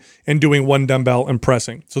body and doing one dumbbell and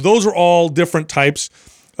pressing. So those are all different types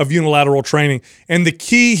of unilateral training. And the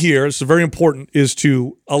key here, this is very important, is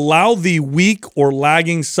to allow the weak or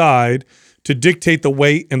lagging side to dictate the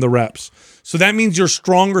weight and the reps. So that means your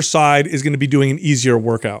stronger side is going to be doing an easier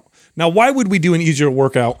workout. Now, why would we do an easier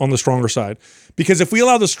workout on the stronger side? Because if we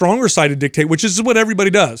allow the stronger side to dictate, which is what everybody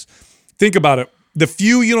does, think about it. The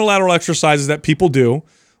few unilateral exercises that people do,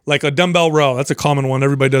 like a dumbbell row, that's a common one.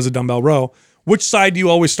 Everybody does a dumbbell row. Which side do you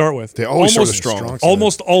always start with? They always start with the strong side.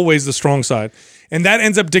 Almost always the strong side. And that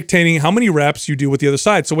ends up dictating how many reps you do with the other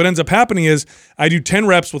side. So what ends up happening is I do 10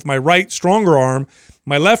 reps with my right stronger arm.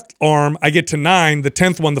 My left arm, I get to 9. The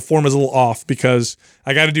 10th one, the form is a little off because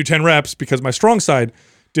I got to do 10 reps because my strong side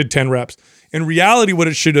did 10 reps. In reality, what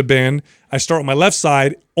it should have been, I start with my left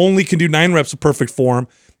side, only can do 9 reps of perfect form.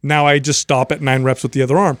 Now I just stop at 9 reps with the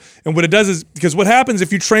other arm. And what it does is, because what happens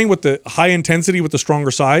if you train with the high intensity with the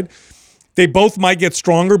stronger side, they both might get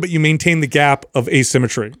stronger, but you maintain the gap of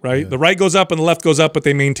asymmetry, right? Yeah. The right goes up and the left goes up, but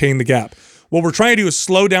they maintain the gap. What we're trying to do is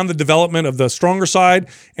slow down the development of the stronger side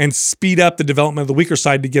and speed up the development of the weaker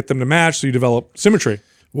side to get them to match so you develop symmetry.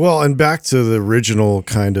 Well, and back to the original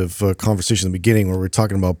kind of conversation in the beginning where we're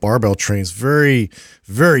talking about barbell trains, very,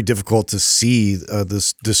 very difficult to see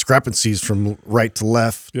this discrepancies from right to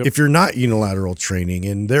left if you're not unilateral training.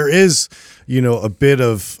 And there is, a bit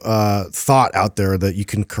of thought out there that you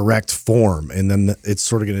can correct form, and then it's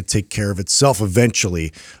sort of going to take care of itself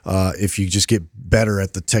eventually if you just get better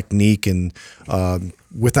at the technique and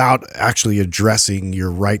without actually addressing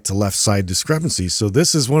your right to left side discrepancies. So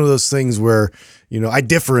this is one of those things where, I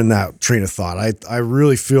differ in that train of thought. I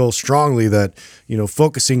really feel strongly that,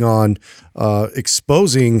 focusing on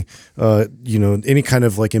exposing, any kind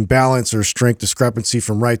of like imbalance or strength discrepancy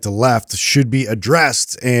from right to left should be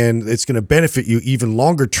addressed, and it's going to benefit you even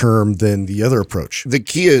longer term than the other approach.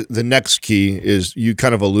 The next key is, you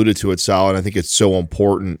kind of alluded to it, Sal, and I think it's so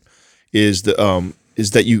important, is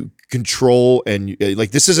that you control and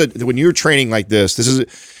this is when you're training like this is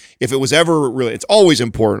if it was ever really, it's always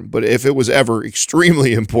important, but if it was ever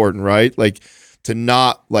extremely important, right? Like to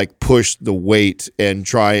not push the weight and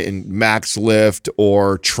try and max lift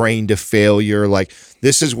or train to failure. Like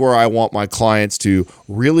this is where I want my clients to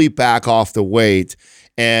really back off the weight.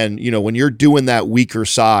 And when you're doing that weaker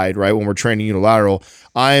side, right? When we're training unilateral,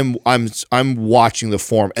 I'm watching the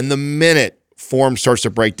form, and the minute form starts to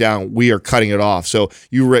break down, we are cutting it off. So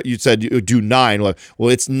you said you do 9. Well,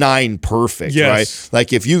 it's 9 perfect, right?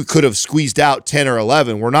 Like if you could have squeezed out 10 or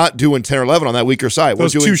 11, we're not doing 10 or 11 on that weaker side.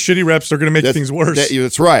 Those 2 shitty reps are going to make things worse.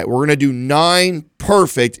 That's right. We're going to do 9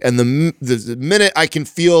 perfect, and the minute I can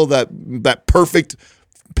feel that perfect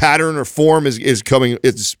pattern or form is coming,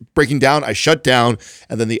 it's breaking down, I shut down,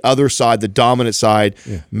 and then the other side, the dominant side,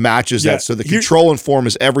 matches that. So the control and form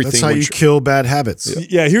is everything. That's how you kill bad habits.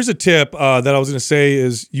 Yeah, here's a tip that I was going to say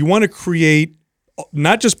is you want to create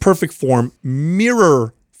not just perfect form,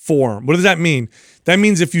 mirror form. What does that mean? That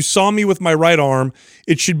means if you saw me with my right arm,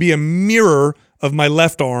 it should be a mirror of my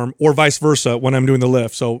left arm, or vice versa when I'm doing the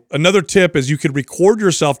lift. So another tip is you could record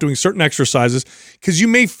yourself doing certain exercises, because you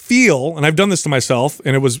may feel, and I've done this to myself,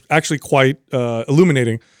 and it was actually quite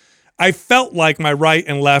illuminating. I felt like my right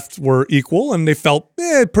and left were equal, and they felt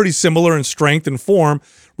pretty similar in strength and form.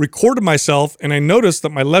 Recorded myself, and I noticed that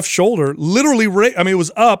my left shoulder literally, it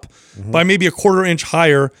was up by maybe a quarter inch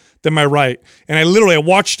higher than my right. And I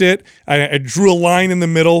watched it, I drew a line in the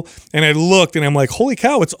middle, and I looked, and I'm like, holy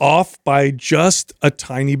cow, it's off by just a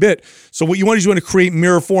tiny bit. So what you want is you want to create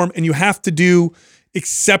mirror form, and you have to do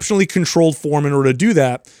exceptionally controlled form in order to do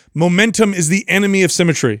that. Momentum is the enemy of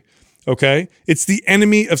symmetry. Okay, it's the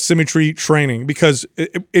enemy of symmetry training, because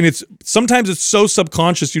sometimes it's so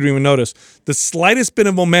subconscious you don't even notice. The slightest bit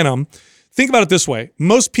of momentum, think about it this way.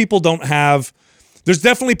 Most people don't have, there's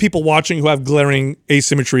definitely people watching who have glaring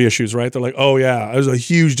asymmetry issues, right? They're like, oh yeah, there's a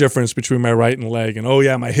huge difference between my right and leg, and oh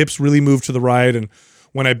yeah, my hips really move to the right, and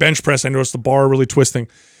when I bench press, I notice the bar really twisting.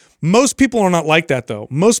 Most people are not like that though.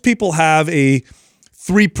 Most people have a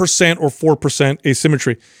 3% or 4%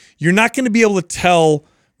 asymmetry. You're not going to be able to tell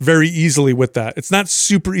very easily with that. It's not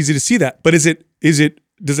super easy to see that, but does it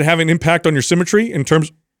have an impact on your symmetry in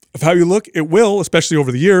terms of how you look? It will, especially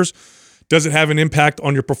over the years. Does it have an impact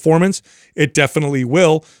on your performance? It definitely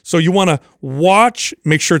will. So you want to watch,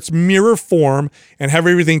 make sure it's mirror form, and have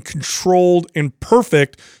everything controlled and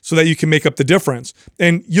perfect so that you can make up the difference.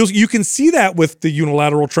 And you can see that with the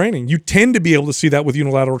unilateral training. You tend to be able to see that with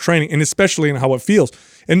unilateral training, and especially in how it feels.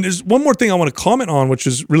 And there's one more thing I want to comment on, which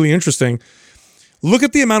is really interesting. Look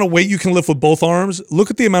at the amount of weight you can lift with both arms. Look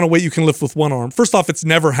at the amount of weight you can lift with one arm. First off, it's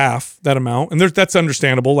never half that amount, and that's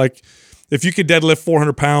understandable. Like if you could deadlift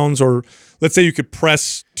 400 pounds, or let's say you could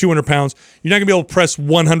press 200 pounds, you're not gonna be able to press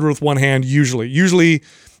 100 with one hand usually. Usually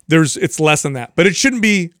it's less than that, but it shouldn't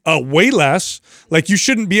be way less. Like you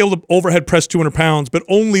shouldn't be able to overhead press 200 pounds, but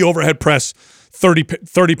only overhead press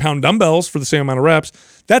 30-pound dumbbells for the same amount of reps.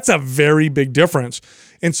 That's a very big difference.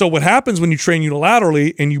 And so what happens when you train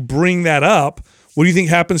unilaterally and you bring that up, what do you think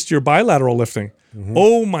happens to your bilateral lifting?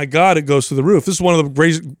 Oh my God, it goes through the roof. This is one of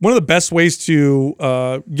the best ways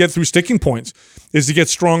to get through sticking points is to get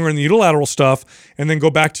stronger in the unilateral stuff and then go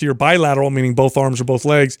back to your bilateral, meaning both arms or both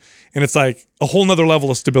legs, and it's like a whole nother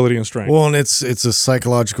level of stability and strength. Well, and it's a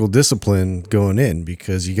psychological discipline going in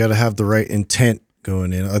because you got to have the right intent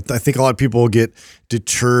going in. I think a lot of people get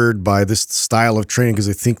deterred by this style of training because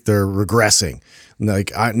they think they're regressing.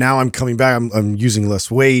 Like now I'm coming back, I'm using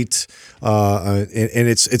less weight, and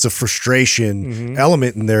it's a frustration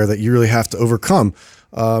element in there that you really have to overcome.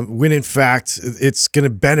 When in fact it's going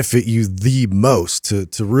to benefit you the most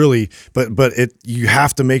to really, but you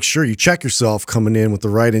have to make sure you check yourself coming in with the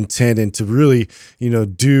right intent and to really,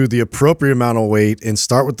 do the appropriate amount of weight and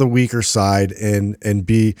start with the weaker side and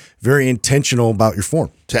be very intentional about your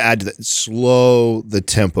form. To add to that, slow the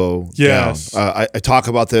tempo down. I talk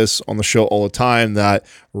about this on the show all the time that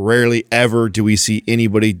rarely ever do we see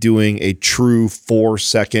anybody doing a true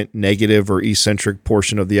 4-second negative or eccentric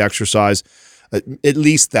portion of the exercise. At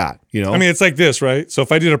least that, I mean, it's like this, right? So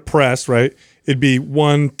if I did a press, right, it'd be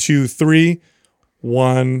 1, 2, 3,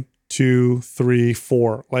 1, 2, 3,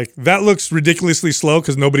 4. Like that looks ridiculously slow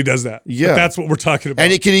because nobody does that. Yeah. But that's what we're talking about.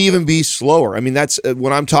 And it can even be slower. I mean, that's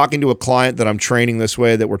when I'm talking to a client that I'm training this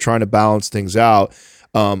way, that we're trying to balance things out.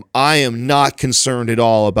 I am not concerned at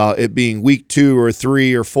all about it being week 2 or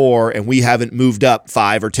 3 or 4 and we haven't moved up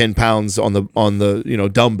 5 or 10 pounds on the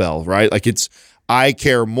dumbbell, right? Like I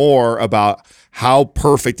care more about how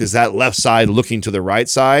perfect is that left side looking to the right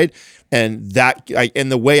side. And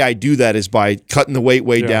the way I do that is by cutting the weight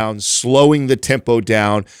way down, slowing the tempo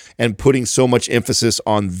down, and putting so much emphasis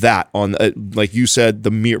on that. On like you said,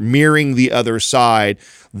 the mirroring the other side.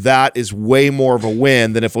 That is way more of a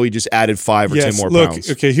win than if we just added 5 or 10 more pounds.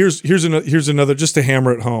 Okay, here's another just to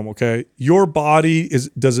hammer it home. Okay, your body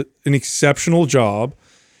does an exceptional job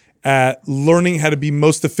at learning how to be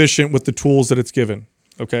most efficient with the tools that it's given.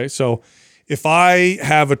 Okay, so if I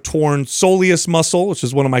have a torn soleus muscle, which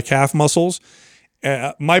is one of my calf muscles,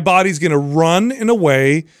 my body's going to run in a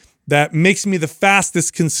way that makes me the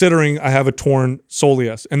fastest considering I have a torn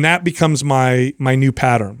soleus. And that becomes my new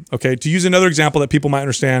pattern. Okay, to use another example that people might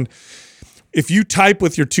understand, if you type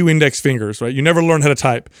with your 2 index fingers, right, you never learned how to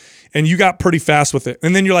type, and you got pretty fast with it.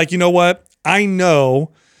 And then you're like, you know what? I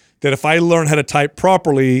know that if I learn how to type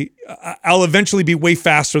properly, I'll eventually be way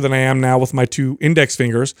faster than I am now with my 2 index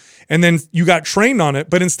fingers. And then you got trained on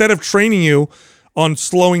it, but instead of training you on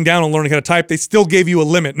slowing down and learning how to type, they still gave you a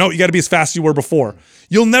limit. No, you got to be as fast as you were before.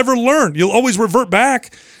 You'll never learn. You'll always revert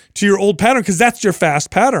back to your old pattern because that's your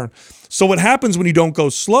fast pattern. So what happens when you don't go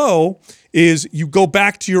slow is you go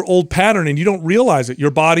back to your old pattern and you don't realize it.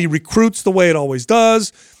 Your body recruits the way it always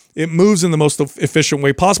does. It moves in the most efficient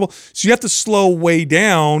way possible. So you have to slow way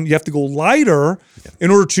down. You have to go lighter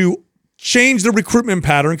in order to change the recruitment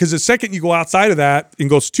pattern, because the second you go outside of that and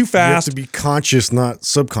goes too fast. You have to be conscious, not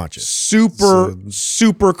subconscious.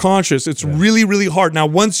 Super conscious. It's really, really hard. Now,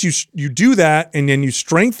 once you do that and then you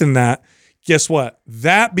strengthen that, guess what?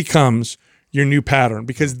 That becomes your new pattern,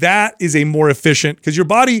 because that is a more efficient, because your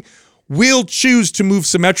body will choose to move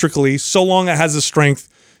symmetrically so long it has the strength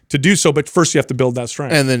to do so, but first you have to build that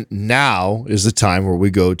strength. And then now is the time where we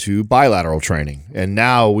go to bilateral training, and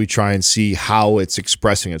now we try and see how it's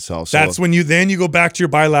expressing itself. So that's when you go back to your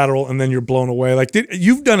bilateral, and then you're blown away. Like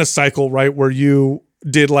you've done a cycle, right, where you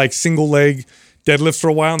did like single leg deadlifts for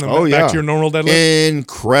a while and then went back to your normal deadlift?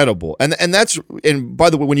 Incredible. And by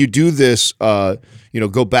the way, when you do this,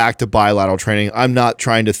 go back to bilateral training, I'm not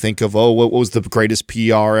trying to think of, what was the greatest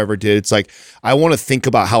PR I ever did. It's like, I want to think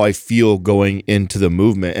about how I feel going into the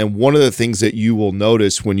movement. And one of the things that you will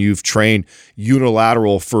notice when you've trained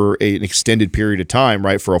unilateral for an extended period of time,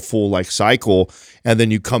 right, for a full cycle, and then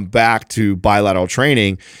you come back to bilateral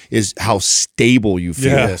training, is how stable you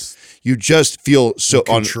feel. Yes. you just feel so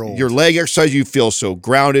on controlled. your leg exercise, you feel so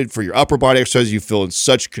grounded. For your upper body exercise, you feel in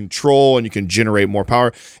such control and you can generate more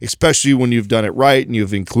power, especially when you've done it right and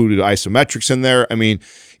you've included isometrics in there. I mean,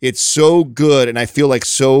 it's so good. And I feel like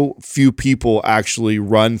so few people actually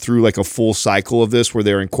run through like a full cycle of this where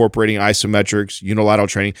they're incorporating isometrics, unilateral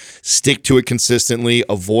training, stick to it consistently,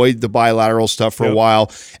 avoid the bilateral stuff for a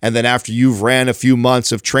while. And then after you've ran a few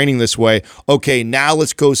months of training this way, okay, now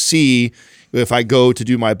let's go see if I go to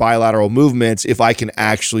do my bilateral movements, if I can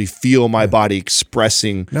actually feel my body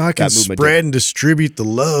expressing Now I can that movement. spread and distribute the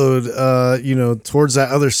load, towards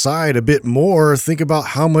that other side a bit more. Think about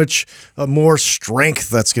how much more strength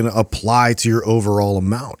that's going to apply to your overall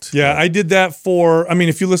amount. Yeah, I did that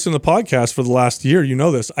if you listen to the podcast for the last year, you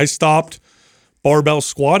know this. I stopped barbell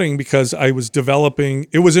squatting because I was developing,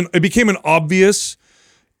 it became an obvious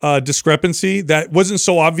discrepancy that wasn't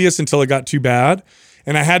so obvious until it got too bad.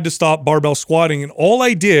 And I had to stop barbell squatting. And all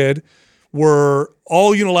I did were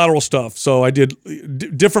all unilateral stuff. So I did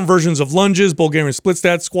different versions of lunges, Bulgarian split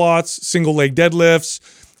stat squats, single leg deadlifts.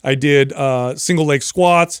 I did single leg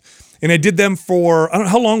squats. And I did them for, I don't know,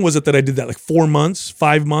 how long was it that I did that? Like 4 months,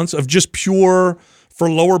 5 months of just pure for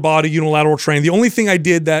lower body unilateral training. The only thing I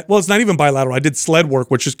did it's not even bilateral. I did sled work,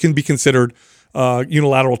 which can be considered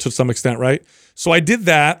unilateral to some extent, right? So I did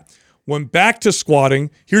that, went back to squatting.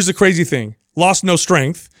 Here's the crazy thing. Lost no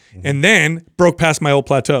strength, and then broke past my old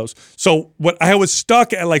plateaus. So what I was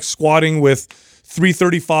stuck at, like squatting with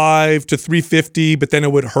 335 to 350, but then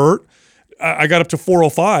it would hurt. I got up to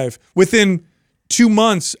 405 within 2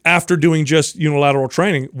 months after doing just unilateral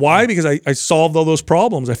training. Why? Because I solved all those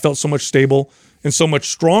problems. I felt so much stable and so much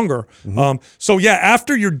stronger.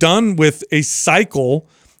 After you're done with a cycle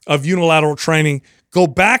of unilateral training, go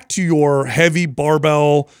back to your heavy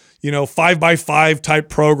barbell 5x5 type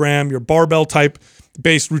program, your barbell type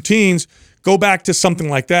based routines, go back to something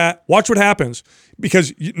like that. Watch what happens.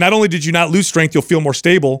 Because not only did you not lose strength, you'll feel more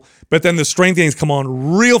stable, but then the strength gains come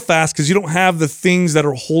on real fast because you don't have the things that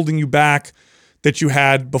are holding you back that you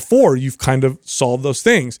had before. You've kind of solved those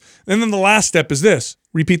things. And then the last step is this: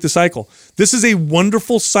 repeat the cycle. This is a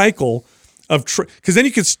wonderful cycle of because then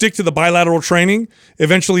you can stick to the bilateral training.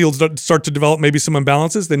 Eventually, you'll start to develop maybe some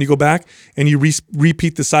imbalances. Then you go back and you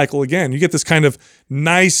repeat the cycle again. You get this kind of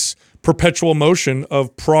nice perpetual motion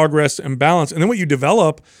of progress and balance. And then what you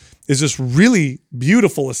develop is this really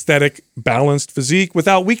beautiful aesthetic, balanced physique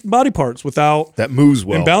without weak body parts, without that moves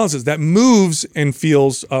well, imbalances, that moves and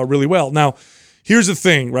feels really well. Now, here's the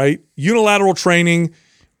thing, right? Unilateral training.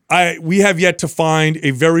 We have yet to find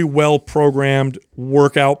a very well-programmed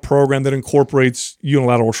workout program that incorporates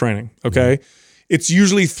unilateral training, okay? It's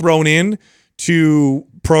usually thrown in to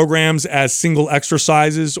programs as single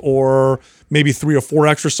exercises or maybe 3 or 4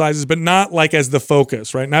 exercises, but not like as the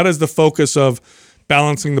focus, right? Not as the focus of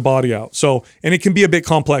balancing the body out. So, and it can be a bit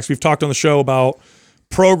complex. We've talked on the show about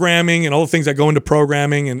programming and all the things that go into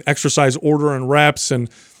programming and exercise order and reps and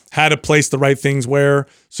how to place the right things where.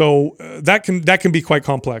 So that can be quite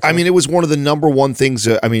complex. I mean, it was one of the number one things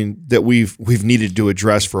that we've needed to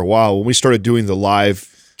address for a while. When we started doing the live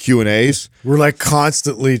Q&As, we're like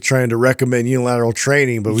constantly trying to recommend unilateral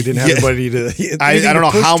training, but we didn't have anybody to. I don't know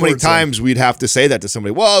how many times we'd have to say that to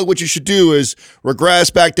somebody. Well, what you should do is regress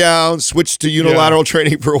back down, switch to unilateral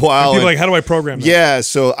training for a while. And people are like, how do I program that? Yeah,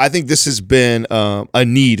 so I think this has been a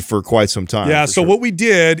need for quite some time. Yeah, so what we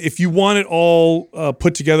did, if you want it all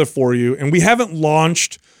put together for you, and we haven't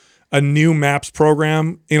launched a new MAPS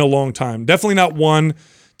program in a long time. Definitely not one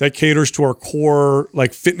that caters to our core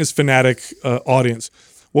like fitness fanatic audience.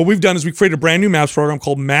 What we've done is we created a brand new MAPS program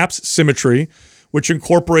called MAPS Symmetry, which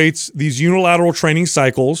incorporates these unilateral training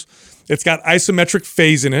cycles. It's got isometric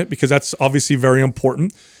phase in it because that's obviously very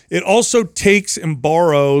important. It also takes and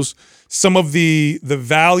borrows some of the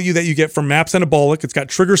value that you get from MAPS Anabolic. It's got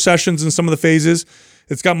trigger sessions in some of the phases.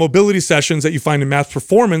 It's got mobility sessions that you find in MAPS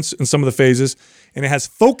Performance in some of the phases. And it has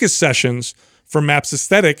focus sessions for MAPS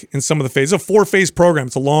Aesthetic in some of the phases. It's a 4-phase program.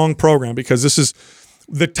 It's a long program because this is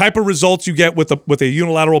the type of results you get with a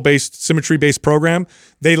unilateral-based, symmetry-based program.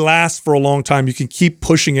 They last for a long time. You can keep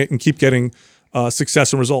pushing it and keep getting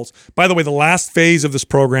success and results. By the way, the last phase of this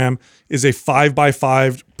program is a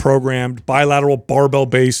 5x5 programmed bilateral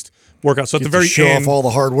barbell-based workout. So at the very show end, off all the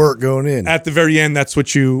hard work going in. at the very end, that's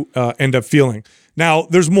what you end up feeling. Now,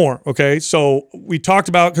 there's more, okay? So we talked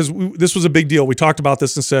about, because this was a big deal, we talked about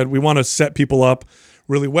this and said we want to set people up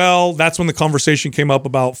really well. That's when the conversation came up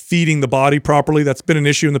about feeding the body properly. That's been an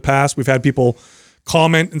issue in the past. We've had people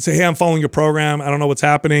comment and say, hey, I'm following your program. I don't know what's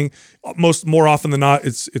happening. More often than not,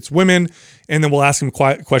 it's women. And then we'll ask them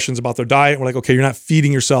questions about their diet. We're like, okay, you're not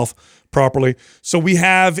feeding yourself properly. So we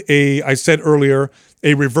have I said earlier,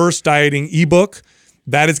 a reverse dieting ebook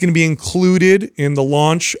that is going to be included in the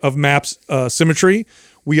launch of MAPS Symmetry.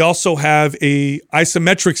 We also have a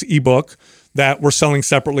Isometrics ebook that we're selling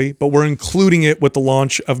separately, but we're including it with the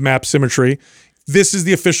launch of MAPS Symmetry. This is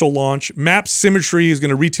the official launch. MAPS Symmetry is going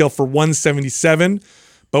to retail for $177,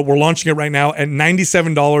 but we're launching it right now at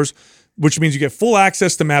 $97, which means you get full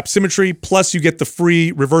access to MAPS Symmetry, plus you get the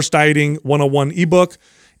free Reverse Dieting 101 ebook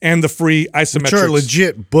and the free Isometrics. Which are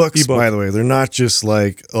legit books, ebook. by the way. They're not just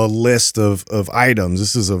like a list of items.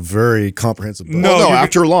 This is a very comprehensive book. No,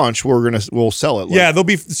 after launch, we'll sell it. Yeah, they'll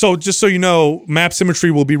be, so just so you know, MAPS Symmetry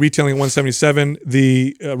will be retailing at $177.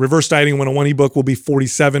 The Reverse Dieting 101 ebook will be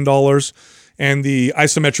 $47, and the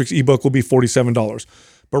Isometrics ebook will be $47.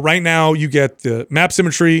 But right now, you get the MAPS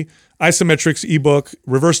Symmetry, Isometrics ebook,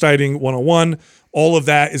 Reverse Dieting 101. All of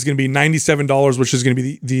that is going to be $97, which is going to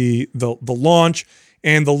be the launch.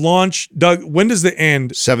 And the launch, Doug, when does it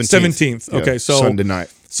end? 17th. Okay, so Sunday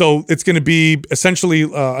night. So it's going to be essentially,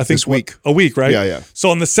 I think, this week. A week, right? Yeah. So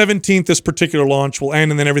on the 17th, this particular launch will end,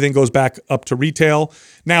 and then everything goes back up to retail.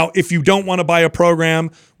 Now, if you don't want to buy a program,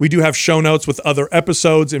 we do have show notes with other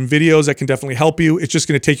episodes and videos that can definitely help you. It's just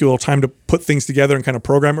going to take you a little time to put things together and kind of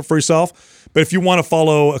program it for yourself. But if you want to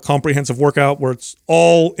follow a comprehensive workout where it's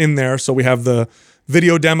all in there, so we have the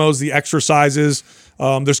video demos, the exercises,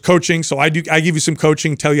 there's coaching. So I give you some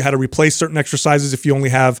coaching, tell you how to replace certain exercises if you only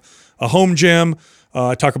have a home gym.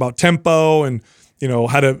 I talk about tempo and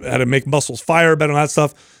how to make muscles fire better and all that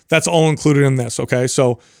stuff. That's all included in this. Okay,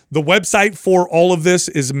 so the website for all of this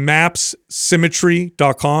is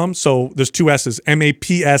mapssymmetry.com. So there's two S's,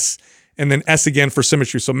 MAPS, and then S again for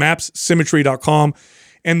symmetry. So mapssymmetry.com,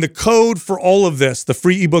 and the code for all of this, the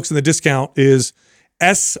free ebooks and the discount, is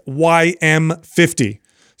SYM50.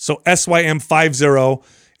 So SYM50,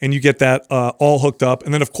 and you get that all hooked up.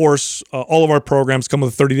 And then, of course, all of our programs come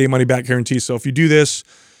with a 30-day money-back guarantee. So if you do this,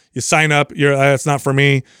 you sign up, that's not for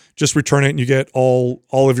me, just return it, and you get all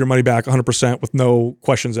of your money back 100% with no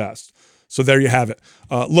questions asked. So there you have it.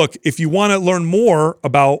 Look, if you want to learn more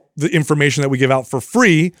about the information that we give out for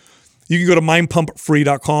free, you can go to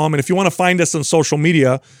mindpumpfree.com. And if you want to find us on social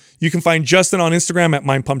media, you can find Justin on Instagram at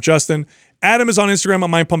mindpumpjustin. Adam is on Instagram at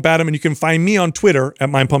mindpumpadam, and you can find me on Twitter at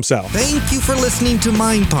mindpumpsal. Thank you for listening to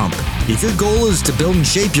Mind Pump. If your goal is to build and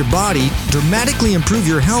shape your body, dramatically improve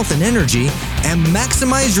your health and energy, and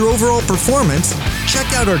maximize your overall performance,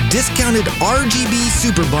 check out our discounted RGB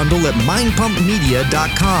Super Bundle at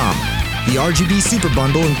mindpumpmedia.com. The RGB Super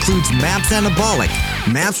Bundle includes MAPS Anabolic,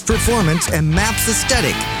 MAPS Performance, and MAPS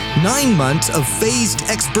Aesthetic. 9 months of phased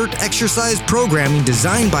expert exercise programming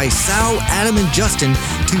designed by Sal, Adam, and Justin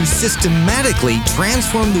to systematically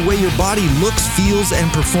transform the way your body looks, feels,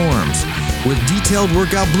 and performs. With detailed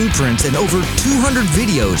workout blueprints and over 200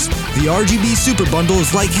 videos, the RGB Super Bundle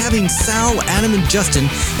is like having Sal, Adam, and Justin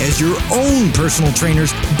as your own personal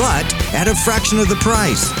trainers, but at a fraction of the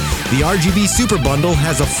price. The RGB Super Bundle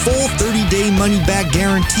has a full 30-day money-back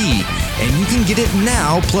guarantee, and you can get it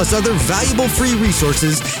now, plus other valuable free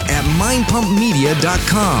resources at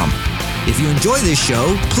mindpumpmedia.com. If you enjoy this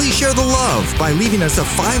show, please share the love by leaving us a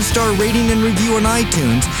 5-star rating and review on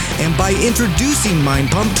iTunes, and by introducing Mind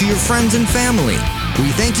Pump to your friends and family.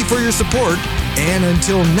 We thank you for your support, and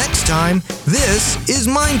until next time, this is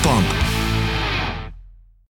Mind Pump.